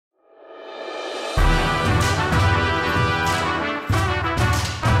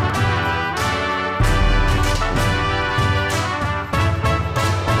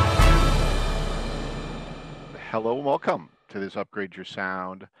Hello and welcome to this Upgrade Your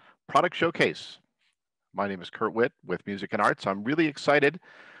Sound product showcase. My name is Kurt Witt with Music and Arts. I'm really excited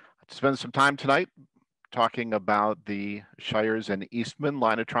to spend some time tonight talking about the Shires and Eastman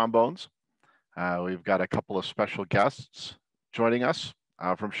line of trombones. We've got a couple of special guests joining us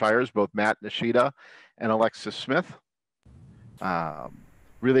from Shires, both Matt Nishida and Alexis Smith.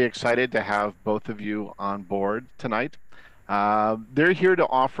 Really excited to have both of you on board tonight. They're here to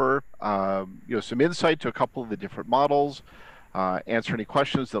offer some insight to a couple of the different models, answer any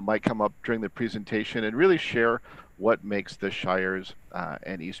questions that might come up during the presentation, and really share what makes the Shires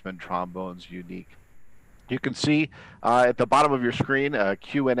and Eastman trombones unique. You can see at the bottom of your screen a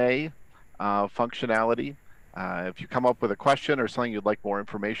Q&A functionality. If you come up with a question or something you'd like more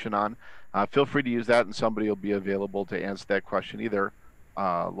information on, feel free to use that, and somebody will be available to answer that question either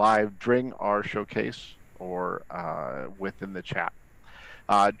live during our showcase or within the chat.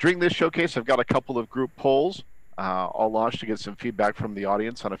 During this showcase, I've got a couple of group polls I'll launch to get some feedback from the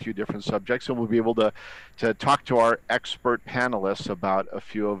audience on a few different subjects, and we'll be able to talk to our expert panelists about a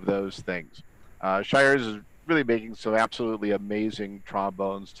few of those things. Shires is really making some absolutely amazing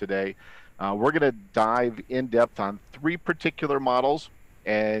trombones today. We're going to dive in depth on 3 particular models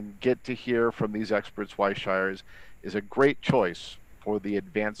and get to hear from these experts why Shires is a great choice for the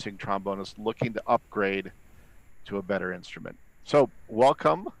advancing trombonist looking to upgrade to a better instrument. So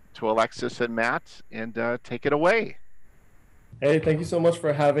welcome to Alexis and Matt, and take it away. Hey, thank you so much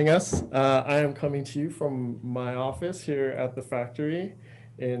for having us. I am coming to you from my office here at the factory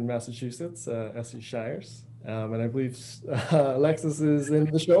in Massachusetts, SE Shires. And I believe Alexis is in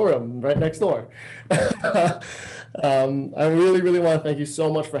the showroom right next door. I really want to thank you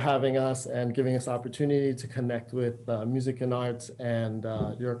so much for having us and giving us the opportunity to connect with Music and Arts and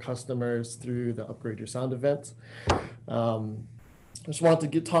your customers through the Upgrade Your Sound event. I just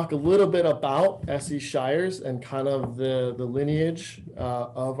wanted to talk a little bit about SE Shires and kind of the lineage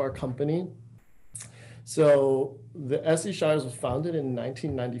of our company. So the SE Shires was founded in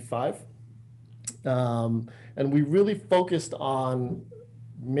 1995. And we really focused on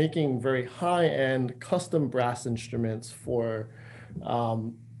making very high-end custom brass instruments for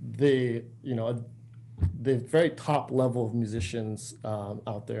the very top level of musicians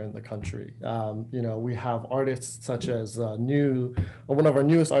out there in the country. We have artists such as one of our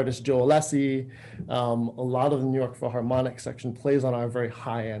newest artists, Joe Alexis. A lot of the New York Philharmonic section plays on our very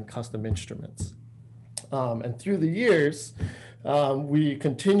high-end custom instruments. And through the years, we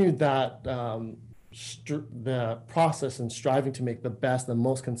continued that the process and striving to make the best and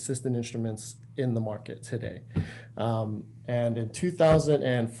most consistent instruments in the market today. And in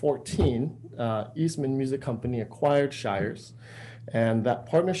 2014, Eastman Music Company acquired Shires, and that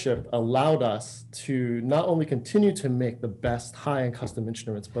partnership allowed us to not only continue to make the best high-end custom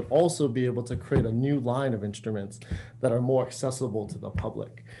instruments, but also be able to create a new line of instruments that are more accessible to the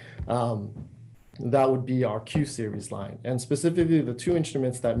public. That would be our Q series line. And specifically, the 2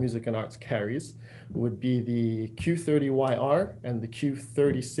 instruments that Music and Arts carries would be the Q30YR and the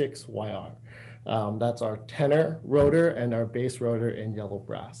Q36YR. That's our tenor rotor and our bass rotor in yellow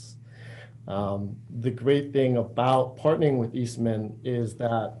brass. The great thing about partnering with Eastman is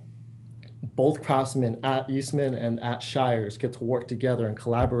that both craftsmen at Eastman and at Shires get to work together and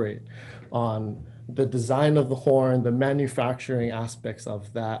collaborate on the design of the horn, the manufacturing aspects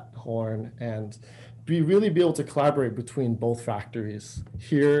of that horn, and really be able to collaborate between both factories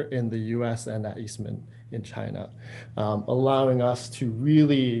here in the US and at Eastman in China, allowing us to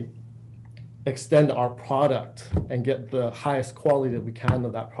really extend our product and get the highest quality that we can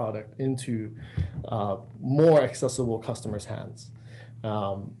of that product into more accessible customers' hands.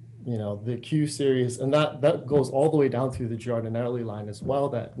 The Q series, and that goes all the way down through the Giardinelli line as well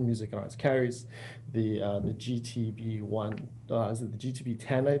that Music and Arts carries. The GTB1, is it the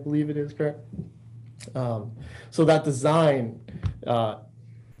GTB10, I believe it is, correct? So that design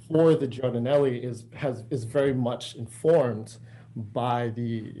for the Giardinelli is very much informed by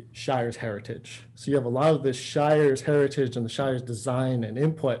the Shires heritage. So you have a lot of the Shires heritage and the Shires design and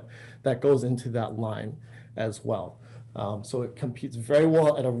input that goes into that line as well. So it competes very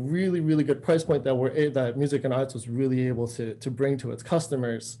well at a really good price point that Music and Arts was really able to bring to its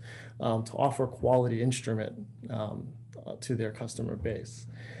customers to offer quality instrument to their customer base.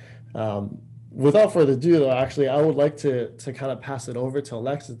 Without further ado, though, actually, I would like to kind of pass it over to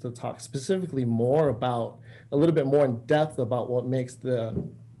Alexis to talk specifically more about, a little bit more in depth about what makes the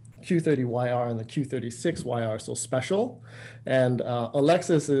Q30YR and the Q36YR so special. And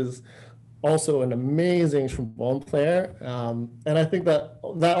Alexis is also an amazing trombone player. And I think that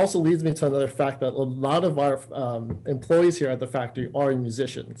also leads me to another fact that a lot of our employees here at the factory are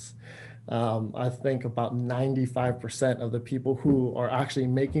musicians. I think about 95% of the people who are actually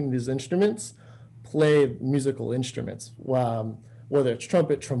making these instruments play musical instruments. Whether it's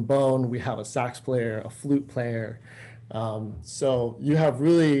trumpet, trombone, we have a sax player, a flute player. So you have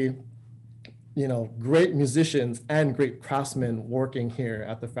really, great musicians and great craftsmen working here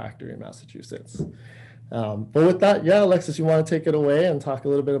at the factory in Massachusetts. But with that, yeah, Alexis, you want to take it away and talk a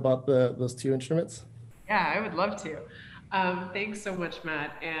little bit about those two instruments? Yeah, I would love to. Thanks so much,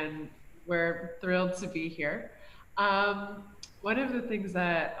 Matt, and we're thrilled to be here. One of the things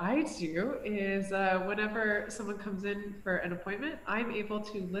that I do is whenever someone comes in for an appointment, I'm able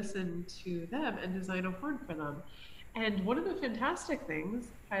to listen to them and design a horn for them. And one of the fantastic things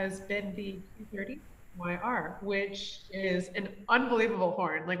has been the Q30 YR, which is an unbelievable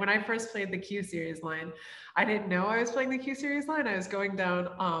horn. Like when I first played the Q series line, I didn't know I was playing the Q series line. I was going down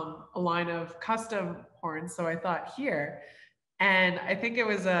a line of custom horns. So I thought here, and I think it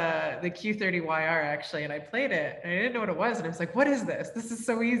was the Q30YR actually, and I played it and I didn't know what it was. And I was like, what is this? This is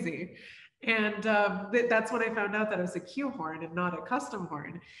so easy. And that's when I found out that it was a Q horn and not a custom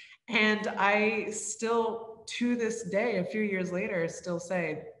horn. And I still, to this day, a few years later, still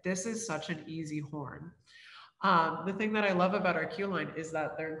say, this is such an easy horn. The thing that I love about our Q line is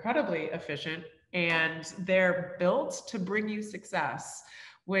that they're incredibly efficient and they're built to bring you success,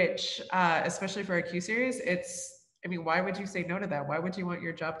 which, especially for our Q series, I mean, why would you say no to that? Why would you want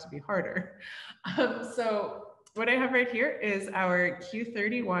your job to be harder? So what I have right here is our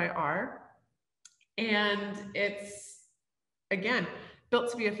Q30YR, and it's, again,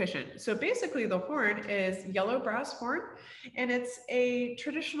 built to be efficient. So basically the horn is yellow brass horn, and it's a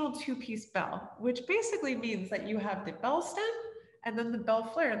traditional two-piece bell, which basically means that you have the bell stem and then the bell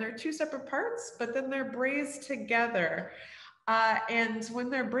flare. They're two separate parts, but then they're brazed together. And when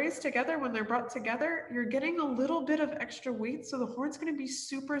they're brazed together, when they're brought together, you're getting a little bit of extra weight. So the horn's going to be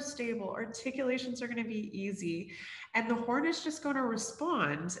super stable. Articulations are going to be easy. And the horn is just going to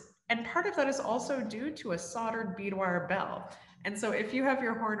respond. And part of that is also due to a soldered bead wire bell. And so if you have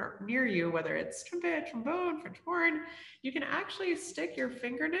your horn near you, whether it's trumpet, trombone, French horn, you can actually stick your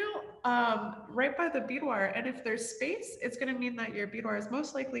fingernail right by the bead wire. And if there's space, it's going to mean that your bead wire is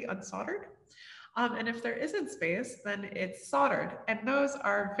most likely unsoldered. And if there isn't space, then it's soldered. And those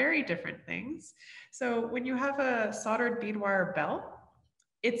are very different things. So when you have a soldered bead wire bell,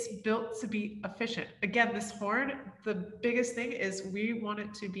 it's built to be efficient. Again, this horn, the biggest thing is we want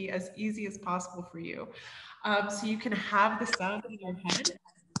it to be as easy as possible for you. So you can have the sound in your head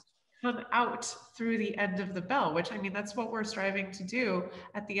come out through the end of the bell, which, I mean, that's what we're striving to do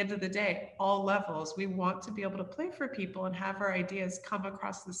at the end of the day, all levels. We want to be able to play for people and have our ideas come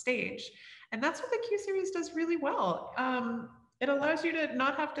across the stage. And that's what the Q series does really well. It allows you to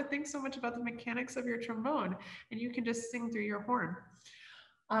not have to think so much about the mechanics of your trombone, and you can just sing through your horn.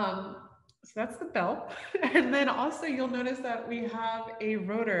 So that's the bell. And then also you'll notice that we have a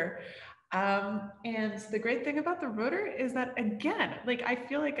rotor. And the great thing about the rotor is that, again, like I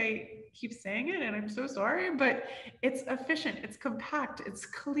feel like I keep saying it and I'm so sorry, but it's efficient, it's compact, it's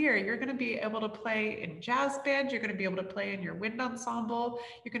clear. You're going to be able to play in jazz band, you're going to be able to play in your wind ensemble,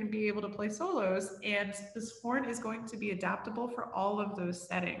 you're going to be able to play solos, and this horn is going to be adaptable for all of those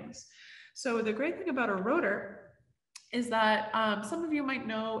settings. So the great thing about a rotor is that some of you might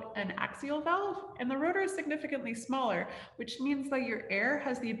know an axial valve, and the rotor is significantly smaller, which means that your air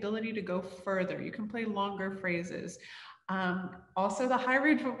has the ability to go further. You can play longer phrases. Also, the high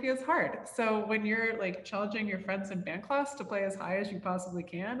range won't be as hard. So when you're like challenging your friends in band class to play as high as you possibly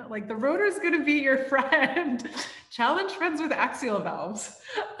can, like the rotor is going to be your friend. Challenge friends with axial valves,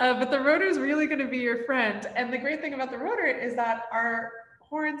 but the rotor is really going to be your friend. And the great thing about the rotor is that our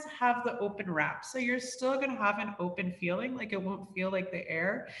horns have the open wrap. So you're still going to have an open feeling. Like it won't feel like the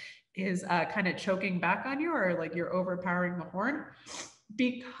air is kind of choking back on you or like you're overpowering the horn,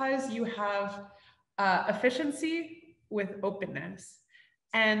 because you have efficiency with openness.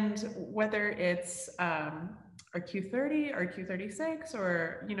 And whether it's our Q30, our Q36,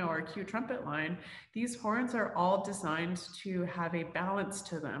 or our Q trumpet line, these horns are all designed to have a balance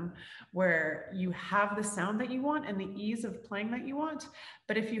to them where you have the sound that you want and the ease of playing that you want.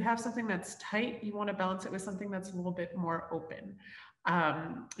 But if you have something that's tight, you want to balance it with something that's a little bit more open.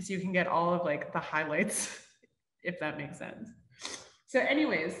 So you can get all of like the highlights, if that makes sense. So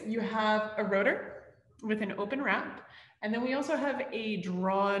anyways, you have a rotor with an open wrap. And then we also have a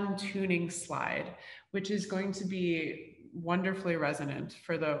drawn tuning slide, which is going to be wonderfully resonant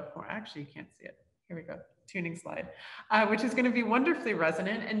for actually you can't see it. Here we go, tuning slide, which is going to be wonderfully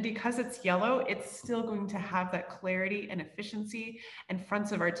resonant. And because it's yellow, it's still going to have that clarity and efficiency and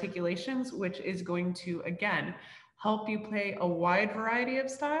fronts of articulations, which is going to, again, help you play a wide variety of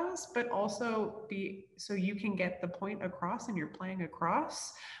styles, but also be so you can get the point across and you're playing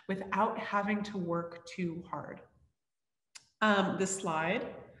across without having to work too hard. The slide,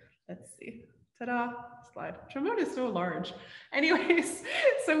 let's see, ta-da, slide. Trombone is so large. Anyways,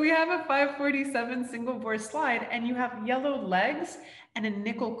 so we have a 547 single bore slide and you have yellow legs and a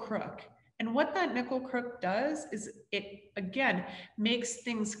nickel crook. And what that nickel crook does is it, again, makes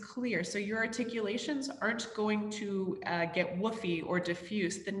things clear. So your articulations aren't going to get woofy or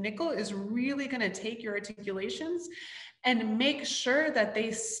diffuse. The nickel is really going to take your articulations and make sure that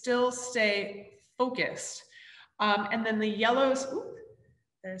they still stay focused. And then the yellows, ooh,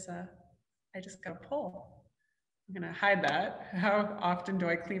 I just got a pull. I'm gonna hide that. How often do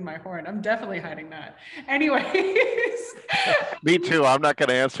I clean my horn? I'm definitely hiding that. Anyways. Me too. I'm not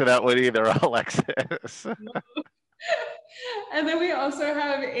gonna answer that one either, Alexis. And then we also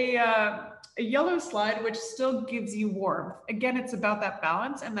have a yellow slide, which still gives you warmth. Again, it's about that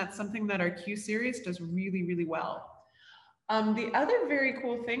balance, and that's something that our Q series does really, really well. The other very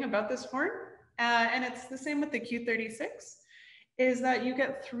cool thing about this horn, and it's the same with the Q36, is that you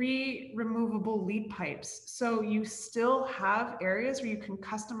get 3 removable lead pipes. So you still have areas where you can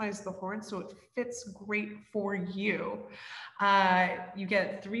customize the horn so it fits great for you. You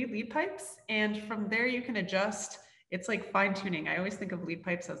get 3 lead pipes, and from there you can adjust. It's like fine tuning. I always think of lead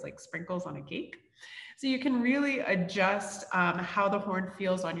pipes as like sprinkles on a cake. So you can really adjust how the horn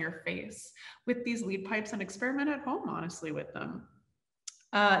feels on your face with these lead pipes and experiment at home, honestly, with them.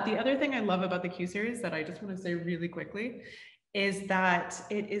 The other thing I love about the Q series that I just want to say really quickly is that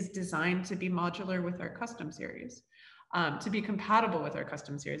it is designed to be modular with our custom series, to be compatible with our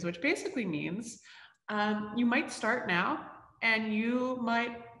custom series, which basically means you might start now and you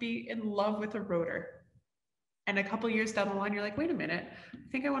might be in love with a rotor. And a couple years down the line, you're like, wait a minute,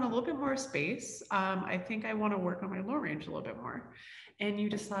 I think I want a little bit more space. I think I want to work on my low range a little bit more. And you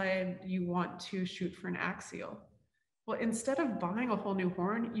decide you want to shoot for an axial. Well, instead of buying a whole new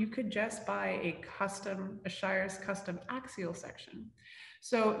horn, you could just buy a Shires custom axial section.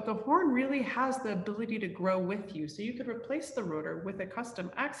 So the horn really has the ability to grow with you. So you could replace the rotor with a custom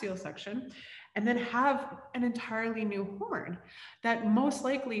axial section and then have an entirely new horn that most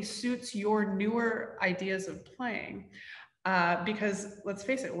likely suits your newer ideas of playing. Because let's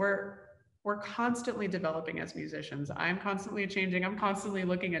face it, we're constantly developing as musicians. I'm constantly changing. I'm constantly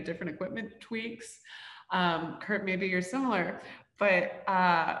looking at different equipment tweaks. Kurt, maybe you're similar, but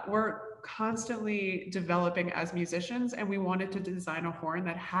we're constantly developing as musicians, and we wanted to design a horn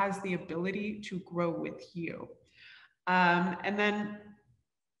that has the ability to grow with you. And then,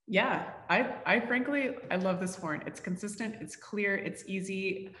 yeah, I frankly, I love this horn. It's consistent, it's clear, it's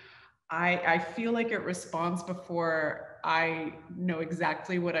easy. I feel like it responds before I know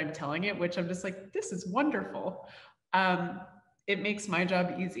exactly what I'm telling it, which I'm just like, this is wonderful. It makes my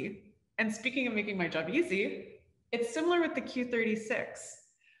job easy. And speaking of making my job easy, it's similar with the Q36,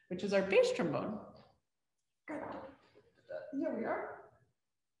 which is our bass trombone. Here we are.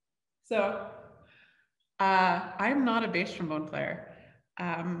 So I'm not a bass trombone player,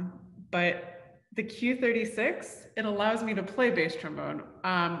 but the Q36, it allows me to play bass trombone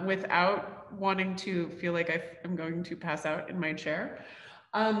without wanting to feel like I'm going to pass out in my chair.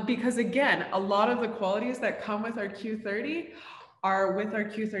 Because again, a lot of the qualities that come with our Q30 are with our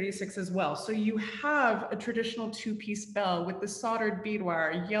Q36 as well. So you have a traditional 2-piece bell with the soldered bead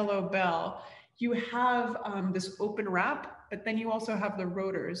wire, yellow bell. You have this open wrap, but then you also have the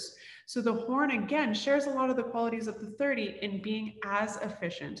rotors. So the horn, again, shares a lot of the qualities of the 30 in being as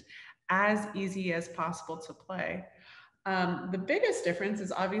efficient, as easy as possible to play. The biggest difference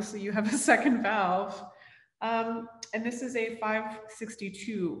is obviously you have a second valve, and this is a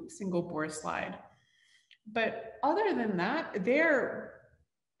 562 single bore slide. But other than that,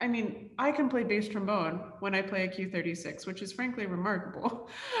 I mean, I can play bass trombone when I play a Q36, which is frankly remarkable.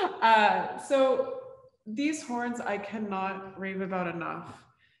 So these horns I cannot rave about enough.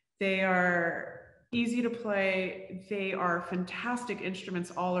 They are easy to play. They are fantastic instruments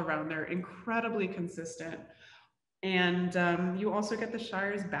all around. They're incredibly consistent. And you also get the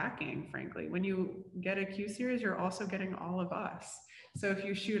Shires backing, frankly. When you get a Q series, you're also getting all of us. So if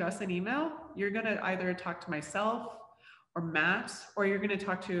you shoot us an email, you're gonna either talk to myself or Matt, or you're gonna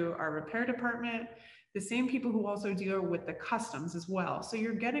talk to our repair department, the same people who also deal with the customs as well. So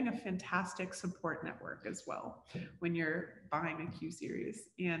you're getting a fantastic support network as well when you're buying a Q series.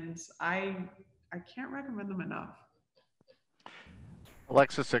 And I can't recommend them enough.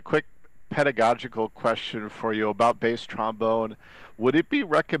 Alexis, a quick pedagogical question for you about bass trombone. Would it be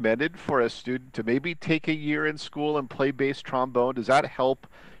recommended for a student to maybe take a year in school and play bass trombone? Does that help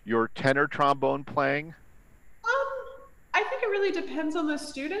your tenor trombone playing? think it really depends on the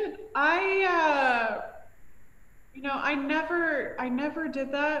student. I never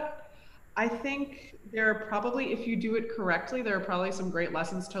did that. I think there are probably, if you do it correctly, there are probably some great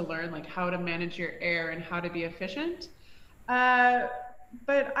lessons to learn, like how to manage your air and how to be efficient. Uh,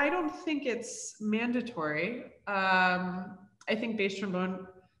 but I don't think it's mandatory. I think bass trombone,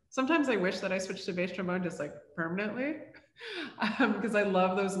 sometimes I wish that I switched to bass trombone just like permanently, because I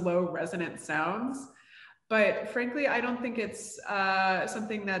love those low resonant sounds. But frankly, I don't think it's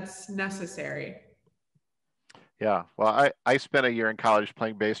something that's necessary. Yeah, well, I spent a year in college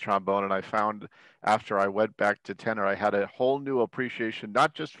playing bass trombone, and I found after I went back to tenor, I had a whole new appreciation,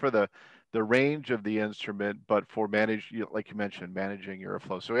 not just for the range of the instrument, but for like you mentioned, managing your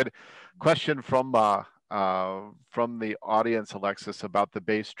flow. So we had a question from the audience, Alexis, about the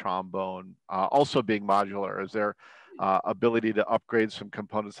bass trombone also being modular. Is there ability to upgrade some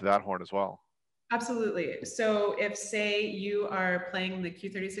components to that horn as well? Absolutely. So if say you are playing the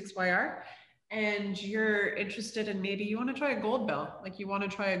Q36YR and you're interested in, maybe you want to try a gold bell, like you want to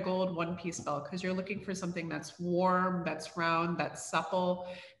try a gold one-piece bell because you're looking for something that's warm, that's round, that's supple.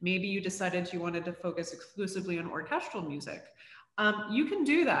 Maybe you decided you wanted to focus exclusively on orchestral music. You can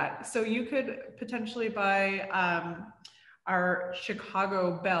do that. So you could potentially buy our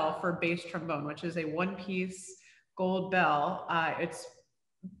Chicago bell for bass trombone, which is a one-piece gold bell. It's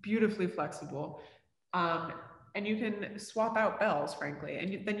beautifully flexible. Um, and you can swap out bells, frankly.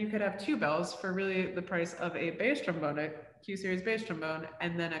 And then you could have two bells for really the price of a bass trombone, a Q series bass trombone,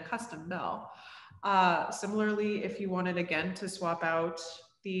 and then a custom bell. Similarly, if you wanted again to swap out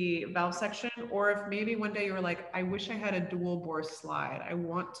the valve section, or if maybe one day you were like, I wish I had a dual bore slide. I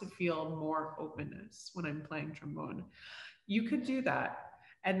want to feel more openness when I'm playing trombone. You could do that.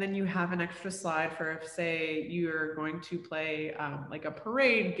 And then you have an extra slide for if, say, you're going to play like a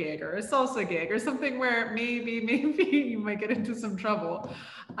parade gig or a salsa gig or something where maybe you might get into some trouble.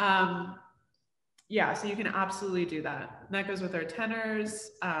 Yeah, so you can absolutely do that. And that goes with our tenors,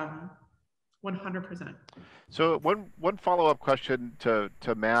 100%. So one follow-up question to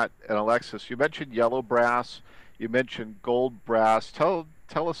Matt and Alexis. You mentioned yellow brass, you mentioned gold brass. Tell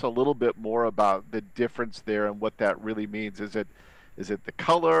us a little bit more about the difference there and what that really means. Is it the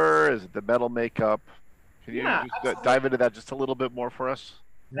color? Is it the metal makeup? Can you Yeah, just dive into that just a little bit more for us?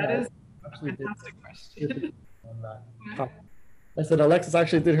 that is a Actually did fantastic question. on that topic. I said Alexis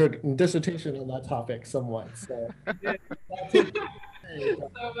actually did her dissertation on that topic somewhat. So, So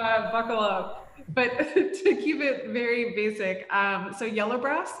buckle up. But to keep it very basic, so yellow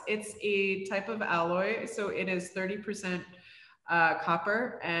brass, it's a type of alloy. So it is 30%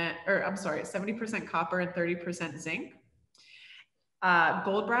 copper and, or I'm sorry, 70% copper and 30% zinc.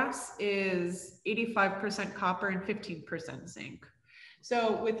 Gold brass is 85% copper and 15% zinc.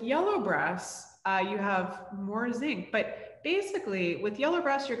 So with yellow brass, you have more zinc, but basically with yellow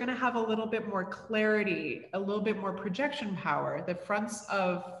brass, you're gonna have a little bit more clarity, a little bit more projection power. The fronts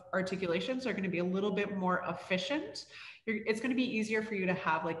of articulations are gonna be a little bit more efficient. It's gonna be easier for you to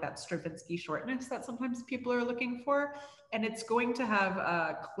have like that Stravinsky shortness that sometimes people are looking for. And it's going to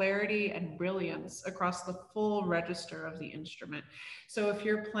have clarity and brilliance across the full register of the instrument. So if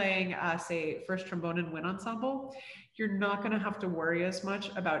you're playing, say, first trombone and wind ensemble, you're not going to have to worry as much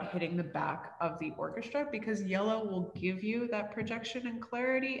about hitting the back of the orchestra because yellow will give you that projection and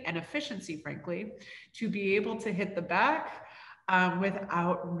clarity and efficiency, frankly, to be able to hit the back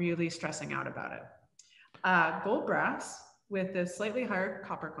without really stressing out about it. Gold brass with a slightly higher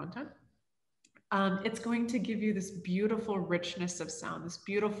copper content. It's going to give you this beautiful richness of sound, this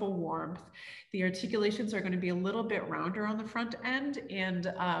beautiful warmth. The articulations are going to be a little bit rounder on the front end,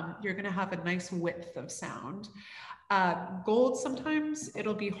 and you're going to have a nice width of sound. Gold, sometimes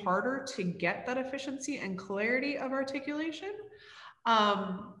it'll be harder to get that efficiency and clarity of articulation,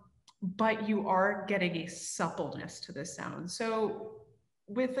 but you are getting a suppleness to the sound. So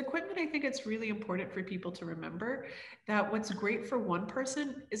with equipment, I think it's really important for people to remember that what's great for one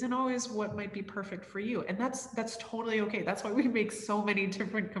person isn't always what might be perfect for you. And that's totally okay. That's why we make so many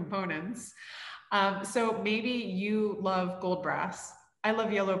different components. So maybe you love gold brass. I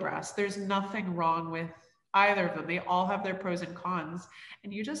love yellow brass. There's nothing wrong with either of them. They all have their pros and cons,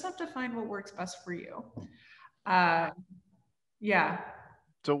 and you just have to find what works best for you. Yeah.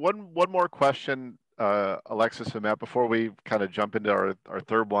 So one more question, Alexis and Matt, before we kind of jump into our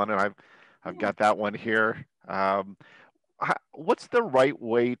third one, and I've got that one here. What's the right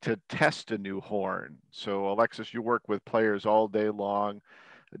way to test a new horn? So Alexis, you work with players all day long.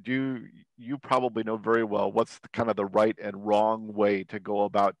 You probably know very well what's kind of the right and wrong way to go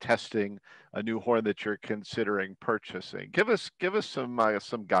about testing a new horn that you're considering purchasing. Give us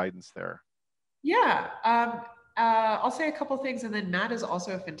some guidance there. Yeah. I'll say a couple things, and then Matt is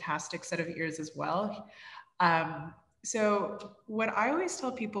also a fantastic set of ears as well. So what I always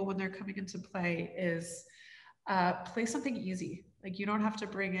tell people when they're coming into play is play something easy. Like you don't have to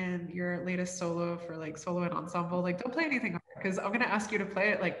bring in your latest solo for like solo and ensemble. Like don't play anything hard because I'm going to ask you to play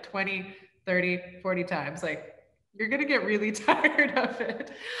it like 20, 30, 40 times. Like you're going to get really tired of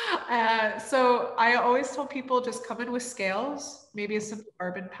it. So I always tell people just come in with scales, maybe a simple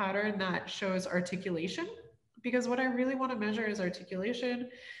Arbin pattern that shows articulation, because what I really want to measure is articulation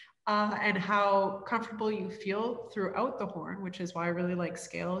and how comfortable you feel throughout the horn, which is why I really like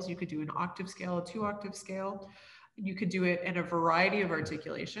scales. You could do an octave scale, a 2-octave scale. You could do it in a variety of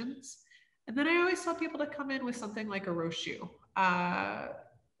articulations. And then I always tell people to come in with something like a rochu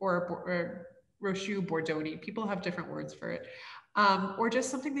or rochu bordoni. People have different words for it. Or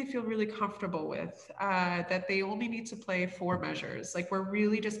just something they feel really comfortable with, that they only need to play 4 measures. Like we're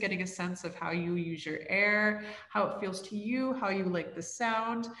really just getting a sense of how you use your air, how it feels to you, how you like the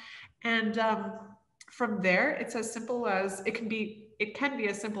sound. And from there, it's as simple as it can be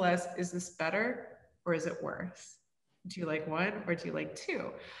as simple as, is this better or is it worse? Do you like 1 or do you like 2?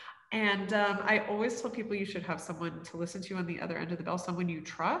 And I always tell people you should have someone to listen to on the other end of the bell, someone you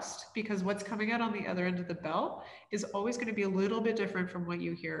trust, because what's coming out on the other end of the bell is always going to be a little bit different from what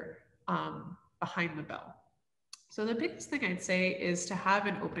you hear behind the bell. So the biggest thing I'd say is to have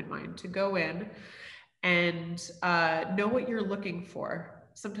an open mind, to go in and know what you're looking for.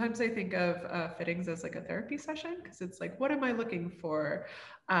 Sometimes I think of fittings as like a therapy session because it's like, what am I looking for?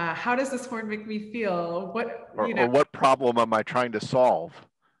 How does this horn make me feel? Or what problem am I trying to solve?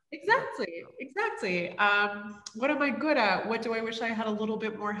 Exactly, exactly. What am I good at? What do I wish I had a little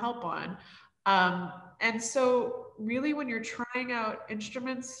bit more help on? And so really when you're trying out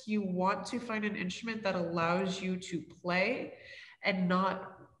instruments, you want to find an instrument that allows you to play and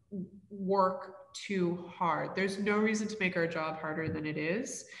not work too hard. There's no reason to make our job harder than it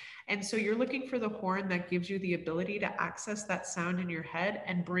is. And so you're looking for the horn that gives you the ability to access that sound in your head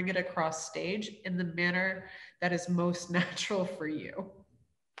and bring it across stage in the manner that is most natural for you.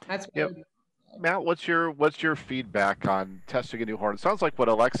 That's Yep. Matt, what's your feedback on testing a new horn? It sounds like what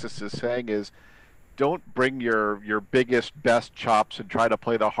Alexis is saying is don't bring your biggest, best chops and try to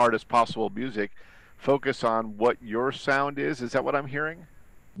play the hardest possible music. Focus on what your sound is. Is that what I'm hearing?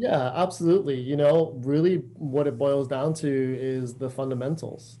 Yeah, absolutely. Really what it boils down to is the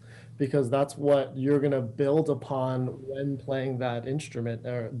fundamentals, because that's what you're going to build upon when playing that instrument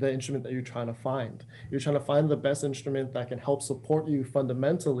or the instrument that you're trying to find. You're trying to find the best instrument that can help support you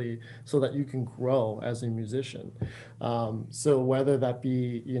fundamentally so that you can grow as a musician. So whether that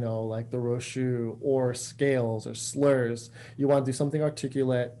be, like the Roshu or scales or slurs, you want to do something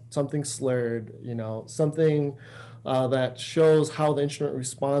articulate, something slurred, something that shows how the instrument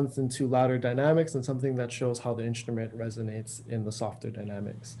responds into louder dynamics and something that shows how the instrument resonates in the softer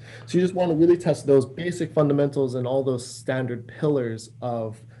dynamics. So you just want to really test those basic fundamentals and all those standard pillars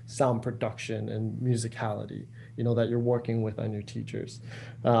of sound production and musicality, that you're working with on your teachers.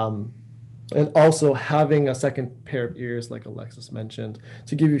 And also having a second pair of ears, like Alexis mentioned,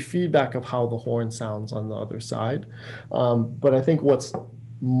 to give you feedback of how the horn sounds on the other side. But I think what's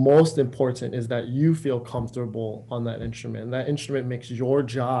most important is that you feel comfortable on that instrument. And that instrument makes your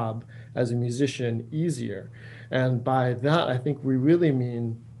job as a musician easier. And by that, I think we really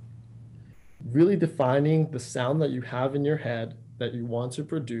mean really defining the sound that you have in your head that you want to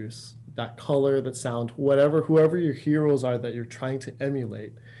produce, that color, that sound, whoever your heroes are that you're trying to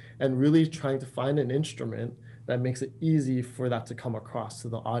emulate, and really trying to find an instrument that makes it easy for that to come across to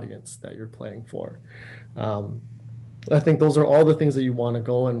the audience that you're playing for. I think those are all the things that you want to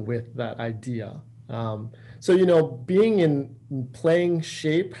go in with that idea. So, being in playing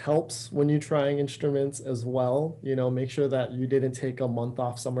shape helps when you're trying instruments as well. Make sure that you didn't take a month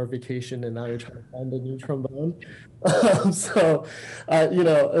off summer vacation and now you're trying to find a new trombone. So,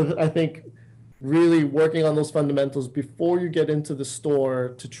 I think really working on those fundamentals before you get into the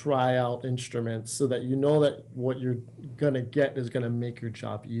store to try out instruments so that you know that what you're going to get is going to make your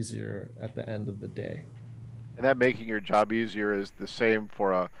job easier at the end of the day. And that making your job easier is the same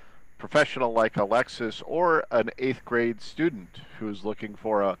for a professional like Alexis or an 8th grade student who's looking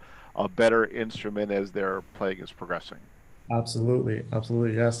for a better instrument as their playing is progressing. Absolutely,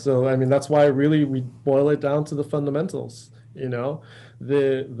 absolutely, yes. So I mean that's why really we boil it down to the fundamentals.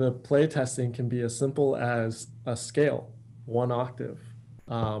 The play testing can be as simple as a scale, 1 octave,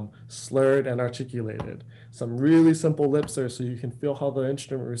 slurred and articulated. Some really simple lip slurs so you can feel how the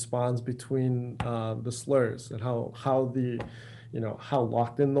instrument responds between the slurs and how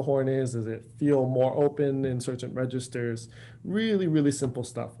locked in the horn is. Does it feel more open in certain registers? Really, really simple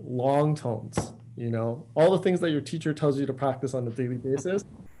stuff. Long tones. All the things that your teacher tells you to practice on a daily basis,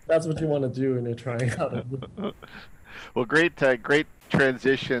 that's what you want to do when you're trying out a Well, great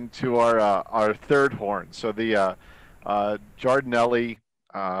transition to our third horn. So the Giardinelli,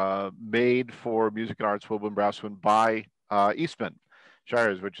 made for Music and Arts Woodwind Brasswind by Eastman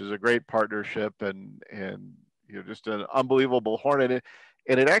Shires, which is a great partnership, and just an unbelievable horn.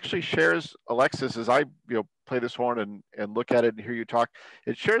 And it actually shares, Alexis, as I play this horn and look at it and hear you talk,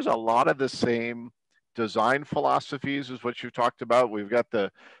 it shares a lot of the same design philosophies as what you talked about. We've got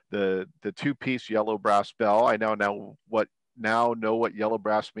the two-piece yellow brass bell. I now know what yellow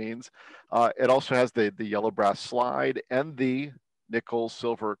brass means. It also has the yellow brass slide and the nickel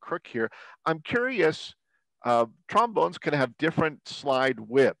silver crook here. I'm curious. Trombones can have different slide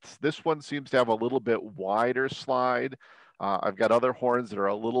widths. This one seems to have a little bit wider slide. I've got other horns that are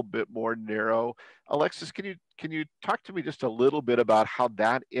a little bit more narrow. Alexis, can you talk to me just a little bit about how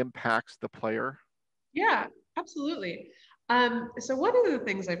that impacts the player? Yeah, absolutely. So one of the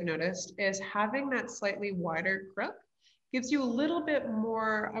things I've noticed is having that slightly wider crook gives you a little bit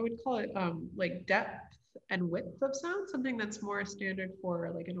more, I would call it like depth and width of sound, something that's more standard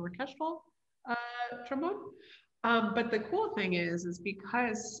for like an orchestral trombone. But the cool thing is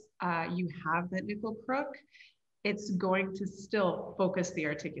because you have that nickel crook, it's going to still focus the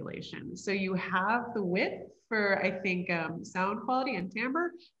articulation. So you have the width for, I think, sound quality and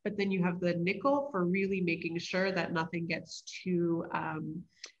timbre, but then you have the nickel for really making sure that nothing gets too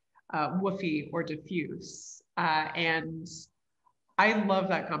woofy or diffuse. And I love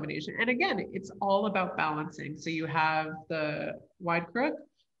that combination. And again, it's all about balancing. So you have the wide crook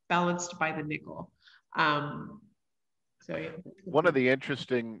balanced by the nickel. So yeah. One of the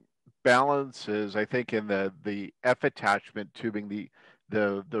interesting balances, I think, in the F attachment tubing,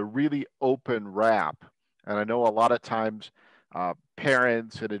 the really open wrap, and I know a lot of times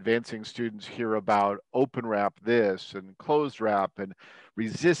parents and advancing students hear about open wrap this and closed wrap and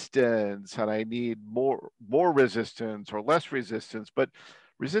resistance, and I need more resistance or less resistance, but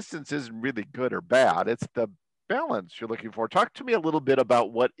resistance isn't really good or bad. It's the balance you're looking for. Talk to me a little bit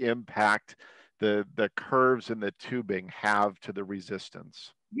about what impact the curves in the tubing have to the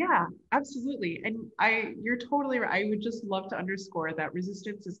resistance. Yeah, absolutely. And you're totally right. I would just love to underscore that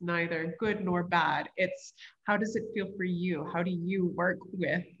resistance is neither good nor bad. It's how does it feel for you? How do you work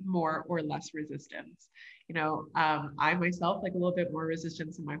with more or less resistance? I myself like a little bit more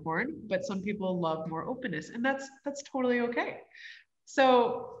resistance in my horn, but some people love more openness, and that's totally okay.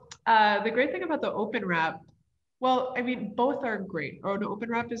 So the great thing about the open wrap, well, I mean, both are great. Oh, an open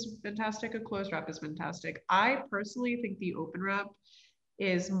wrap is fantastic. A closed wrap is fantastic. I personally think the open wrap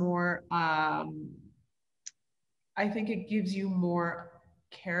is more, I think it gives you more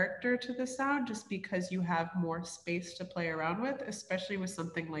character to the sound just because you have more space to play around with, especially with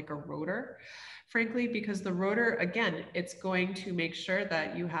something like a rotor. Frankly, because the rotor, again, it's going to make sure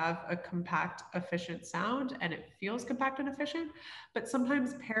that you have a compact, efficient sound and it feels compact and efficient. But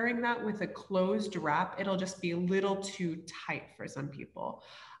sometimes pairing that with a closed wrap, it'll just be a little too tight for some people.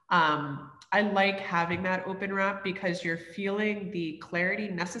 I like having that open wrap because you're feeling the clarity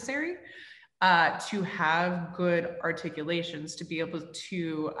necessary to have good articulations, to be able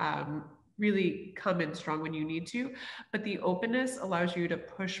to really come in strong when you need to. But the openness allows you to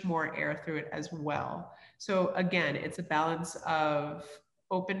push more air through it as well. So again, it's a balance of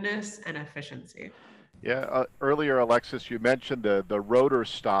openness and efficiency. Yeah, earlier, Alexis, you mentioned the rotor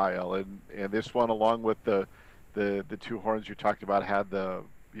style, and this one, along with the two horns you talked about, had the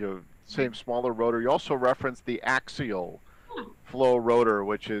same smaller rotor. You also referenced the axial flow rotor,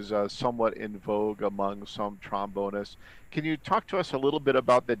 which is somewhat in vogue among some trombonists. Can you talk to us a little bit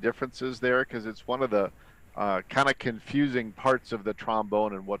about the differences there? Because it's one of the kind of confusing parts of the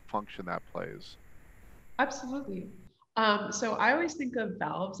trombone and what function that plays. Absolutely. So I always think of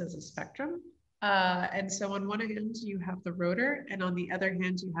valves as a spectrum. And so on one hand, you have the rotor, and on the other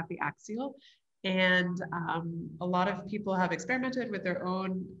hand, you have the axial. And a lot of people have experimented with their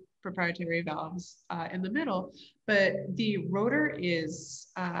own proprietary valves in the middle. But the rotor is,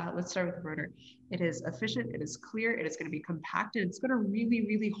 let's start with the rotor. It is efficient, it is clear, it is going to be compact, and it's going to really,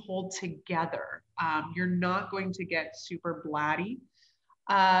 really hold together. You're not going to get super blatty.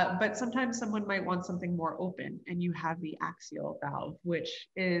 But sometimes someone might want something more open, and you have the axial valve, which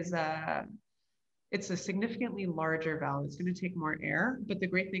is it's a significantly larger valve. It's going to take more air. But the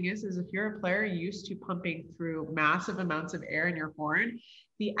great thing is if you're a player used to pumping through massive amounts of air in your horn,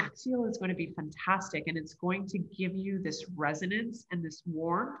 the axial is going to be fantastic, and it's going to give you this resonance and this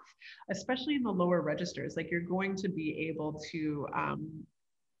warmth, especially in the lower registers. Like you're going to be able to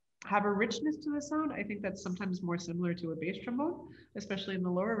have a richness to the sound. I think that's sometimes more similar to a bass trombone, especially in the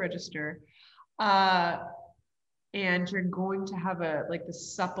lower register. And you're going to have a like the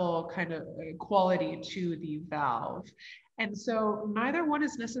supple kind of quality to the valve. And so neither one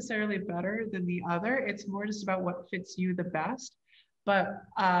is necessarily better than the other. It's more just about what fits you the best. But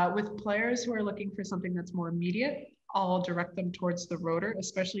with players who are looking for something that's more immediate, I'll direct them towards the rotor,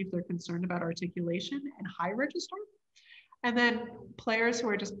 especially if they're concerned about articulation and high register. And then players who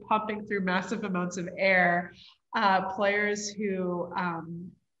are just pumping through massive amounts of air, players who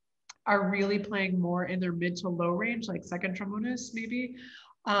are really playing more in their mid to low range, like second trombonists maybe,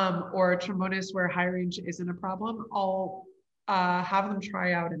 or trombonists where high range isn't a problem, I'll have them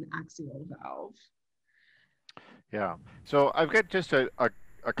try out an axial valve. Yeah. So I've got just a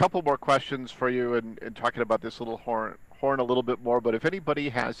couple more questions for you and talking about this little horn a little bit more. But if anybody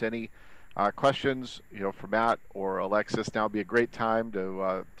has any questions, for Matt or Alexis, now would be a great time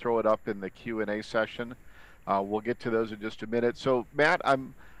to throw it up in the Q&A session. We'll get to those in just a minute. So Matt,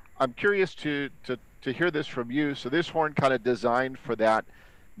 I'm curious to hear this from you. So this horn kind of designed for that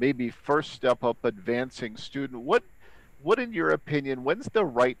maybe first step up advancing student. What, in your opinion, when's the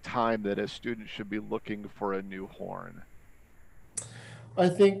right time that a student should be looking for a new horn? I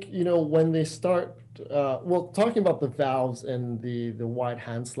think, when they start, well, talking about the valves and the wide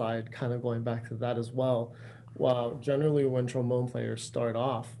hand slide, kind of going back to that as well. Well, generally when trombone players start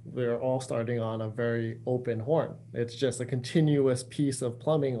off, they're all starting on a very open horn. It's just a continuous piece of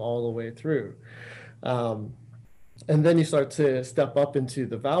plumbing all the way through. And then you start to step up into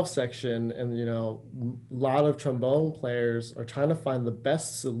the valve section, and a lot of trombone players are trying to find the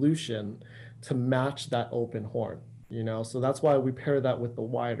best solution to match that open horn. So that's why we pair that with the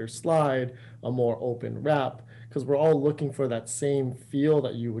wider slide, a more open wrap, because we're all looking for that same feel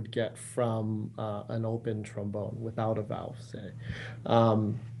that you would get from an open trombone without a valve, say.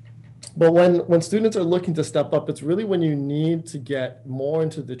 But when students are looking to step up, it's really when you need to get more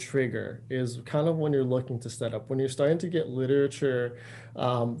into the trigger is kind of when you're looking to set up. When you're starting to get literature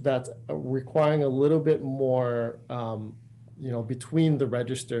that's requiring a little bit more, between the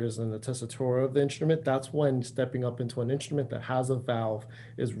registers and the tessitura of the instrument, that's when stepping up into an instrument that has a valve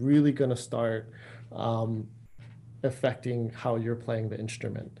is really going to start affecting how you're playing the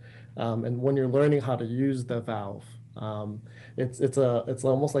instrument. And when you're learning how to use the valve, it's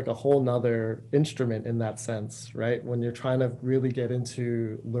almost like a whole nother instrument in that sense, right? When you're trying to really get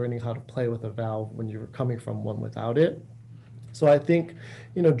into learning how to play with a valve when you're coming from one without it. So I think,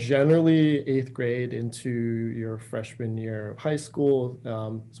 generally 8th grade into your freshman year of high school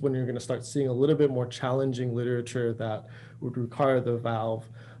is when you're going to start seeing a little bit more challenging literature that would require the valve.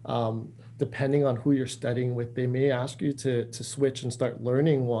 Depending on who you're studying with, they may ask you to switch and start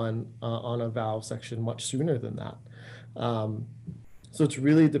learning one on a valve section much sooner than that. So it's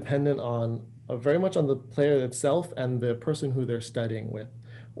really dependent on very much on the player itself and the person who they're studying with,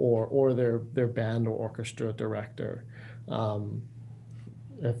 or their band or orchestra director.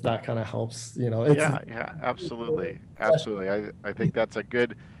 If that kind of helps, Yeah, absolutely. I think that's a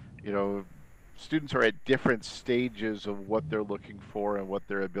good, students are at different stages of what they're looking for and what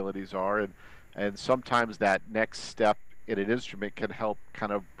their abilities are. And sometimes that next step in an instrument can help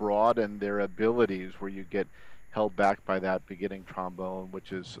kind of broaden their abilities where you get held back by that beginning trombone,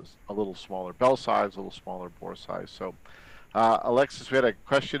 which is a little smaller bell size, a little smaller bore size. So Alexis, we had a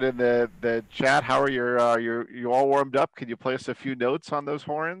question in the chat. How are you all warmed up? Can you play us a few notes on those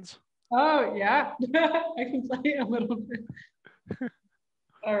horns? Oh yeah, I can play a little bit.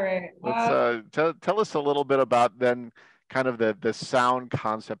 All right. Let's tell us a little bit about then kind of the sound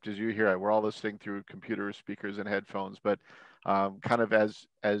concept as you hear it. We're all listening through computers, speakers, and headphones, but kind of as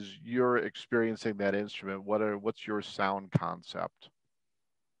you're experiencing that instrument, what's your sound concept?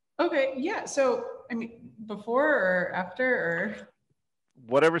 Okay, yeah. So I mean, before or after or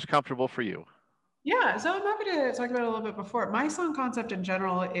whatever's comfortable for you. yeah, so I'm happy to talk about it a little bit before. My sound concept in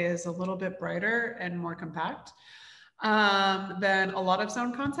general is a little bit brighter and more compact than a lot of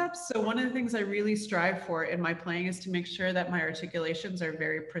sound concepts. So one of the things I really strive for in my playing is to make sure that my articulations are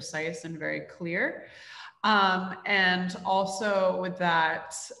very precise and very clear. And also with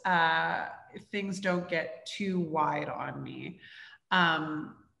that, things don't get too wide on me.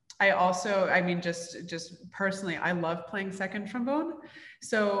 I mean, just personally, I love playing second trombone.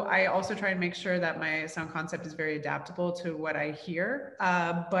 So I also try and make sure that my sound concept is very adaptable to what I hear.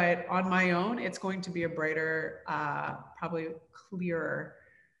 But on my own, it's going to be a brighter, probably clearer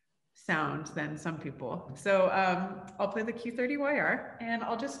sound than some people. So I'll play the Q30YR and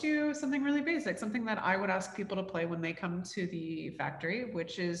I'll just do something really basic, something that I would ask people to play when they come to the factory,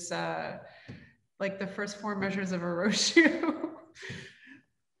 which is like the first 4 measures of a Roshu.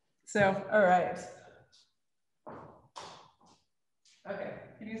 So, all right. Okay,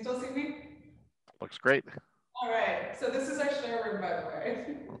 can you still see me? Looks great. All right, so this is our share room, by the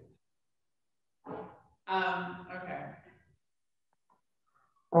way. Okay.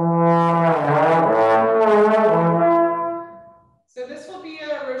 So this will be a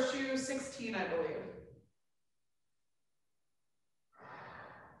Rochu 16, I believe.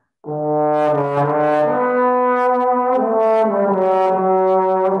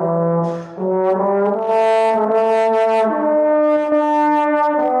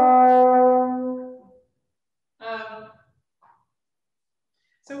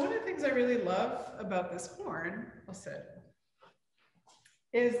 So one of the things I really love about this horn, I'll sit,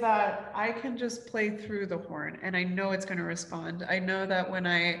 is that I can just play through the horn and I know it's going to respond. I know that when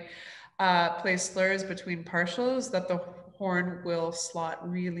I play slurs between partials, that the horn will slot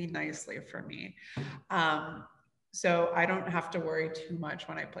really nicely for me. So I don't have to worry too much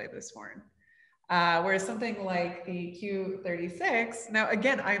when I play this horn. Whereas something like the Q36, now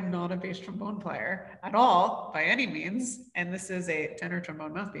again, I'm not a bass trombone player at all by any means, and this is a tenor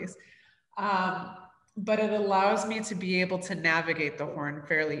trombone mouthpiece, but it allows me to be able to navigate the horn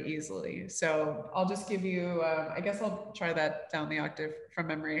fairly easily. So I'll just give you, I guess I'll try that down the octave from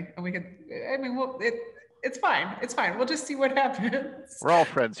memory, and we could, I mean, it's fine, it's fine. We'll just see what happens. We're all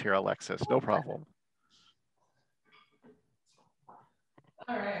friends here, Alexis, no problem.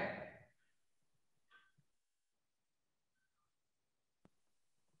 All right.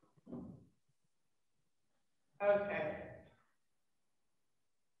 Okay.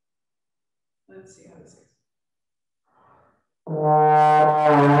 Let's see how this is. All right.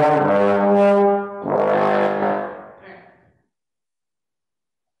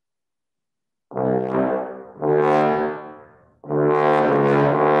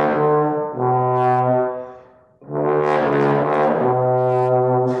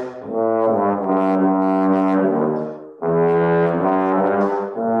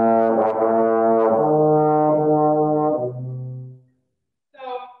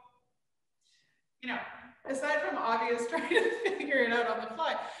 Aside from obvious trying to figure it out on the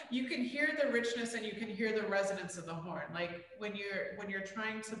fly, you can hear the richness and you can hear the resonance of the horn. Like when you're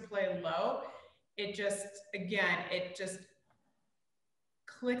trying to play low, it just, again, it just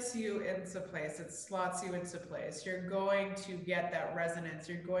clicks you into place. It slots you into place. You're going to get that resonance.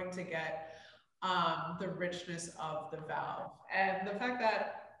 You're going to get the richness of the valve. And the fact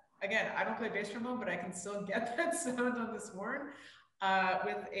that, again, I don't play bass trombone, but I can still get that sound on this horn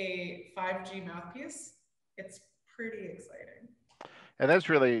with a 5G mouthpiece. It's pretty exciting. And that's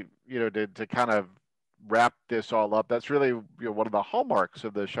really, to kind of wrap this all up, that's really one of the hallmarks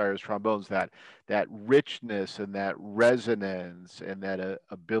of the Shires trombones, that richness and that resonance and that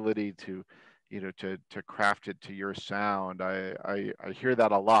ability to craft it to your sound. I hear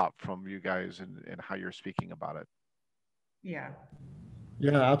that a lot from you guys and how you're speaking about it. Yeah.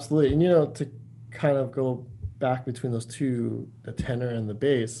 Yeah, absolutely. And to kind of go back between those two, the tenor and the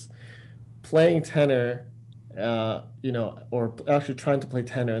bass, playing tenor, or actually trying to play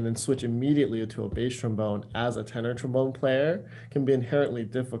tenor and then switch immediately to a bass trombone as a tenor trombone player can be inherently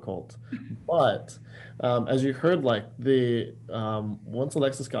difficult. But as you heard, like once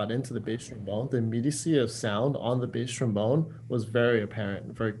Alexis got into the bass trombone, the immediacy of sound on the bass trombone was very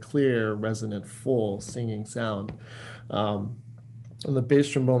apparent, very clear, resonant, full singing sound. On the bass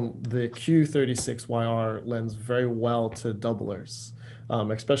trombone, the Q36YR lends very well to doublers,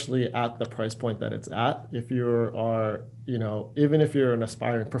 especially at the price point that it's at. If you are, even if you're an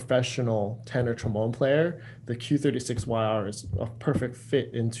aspiring professional tenor trombone player, the Q36YR is a perfect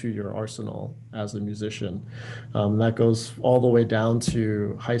fit into your arsenal as a musician. That goes all the way down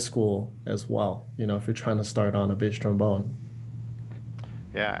to high school as well, if you're trying to start on a bass trombone.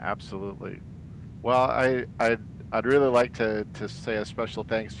 Yeah, absolutely. Well, I'd really like to say a special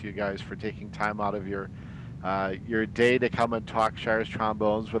thanks to you guys for taking time out of your day to come and talk Shires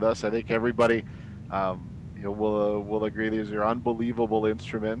trombones with us. I think everybody will agree these are unbelievable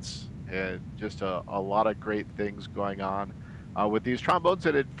instruments and just a lot of great things going on with these trombones,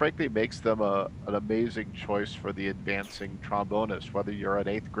 and it frankly makes them an amazing choice for the advancing trombonist, whether you're an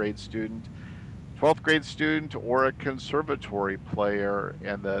 8th grade student, 12th grade student, or a conservatory player.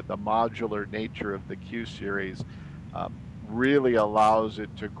 And the modular nature of the Q series really allows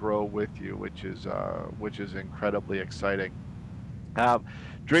it to grow with you, which is incredibly exciting.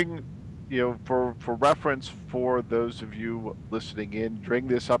 During, for reference for those of you listening in, during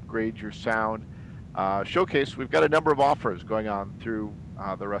this Upgrade Your Sound showcase, we've got a number of offers going on through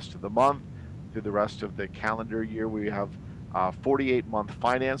the rest of the month, through the rest of the calendar year. We have 48-month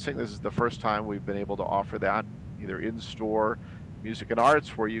financing. This is the first time we've been able to offer that, either in-store music and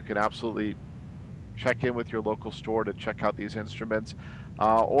arts, where you can absolutely check in with your local store to check out these instruments,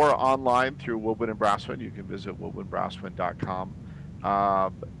 or online through Woodwind and Brasswind. You can visit woodwindbrasswind.com.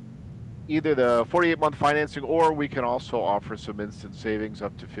 Either the 48-month financing, or we can also offer some instant savings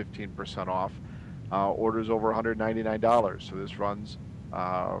up to 15% off orders over $199. So this runs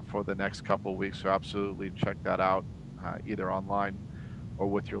for the next couple of weeks. So absolutely check that out either online or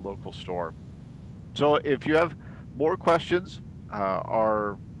with your local store. So if you have more questions,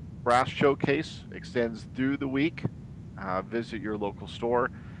 our brass showcase extends through the week. Visit your local store,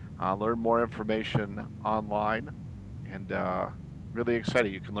 learn more information online, and really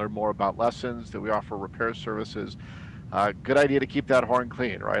exciting. You can learn more about lessons that we offer, repair services. Good idea to keep that horn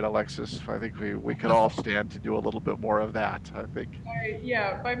clean, right, Alexis? I think we could all stand to do a little bit more of that, I think.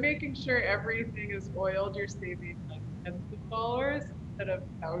 Yeah, by making sure everything is oiled, you're saving like tens of dollars instead of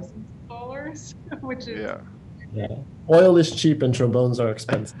thousands of dollars, which is Yeah. Yeah. Oil is cheap and trombones are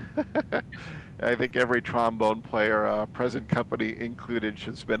expensive. I think every trombone player, present company included,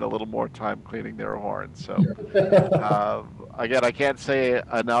 should spend a little more time cleaning their horns. So, again, I can't say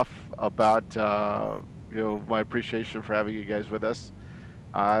enough about my appreciation for having you guys with us.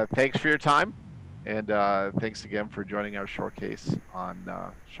 Thanks for your time, and thanks again for joining our showcase on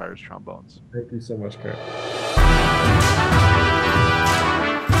Shires Trombones. Thank you so much, Kurt.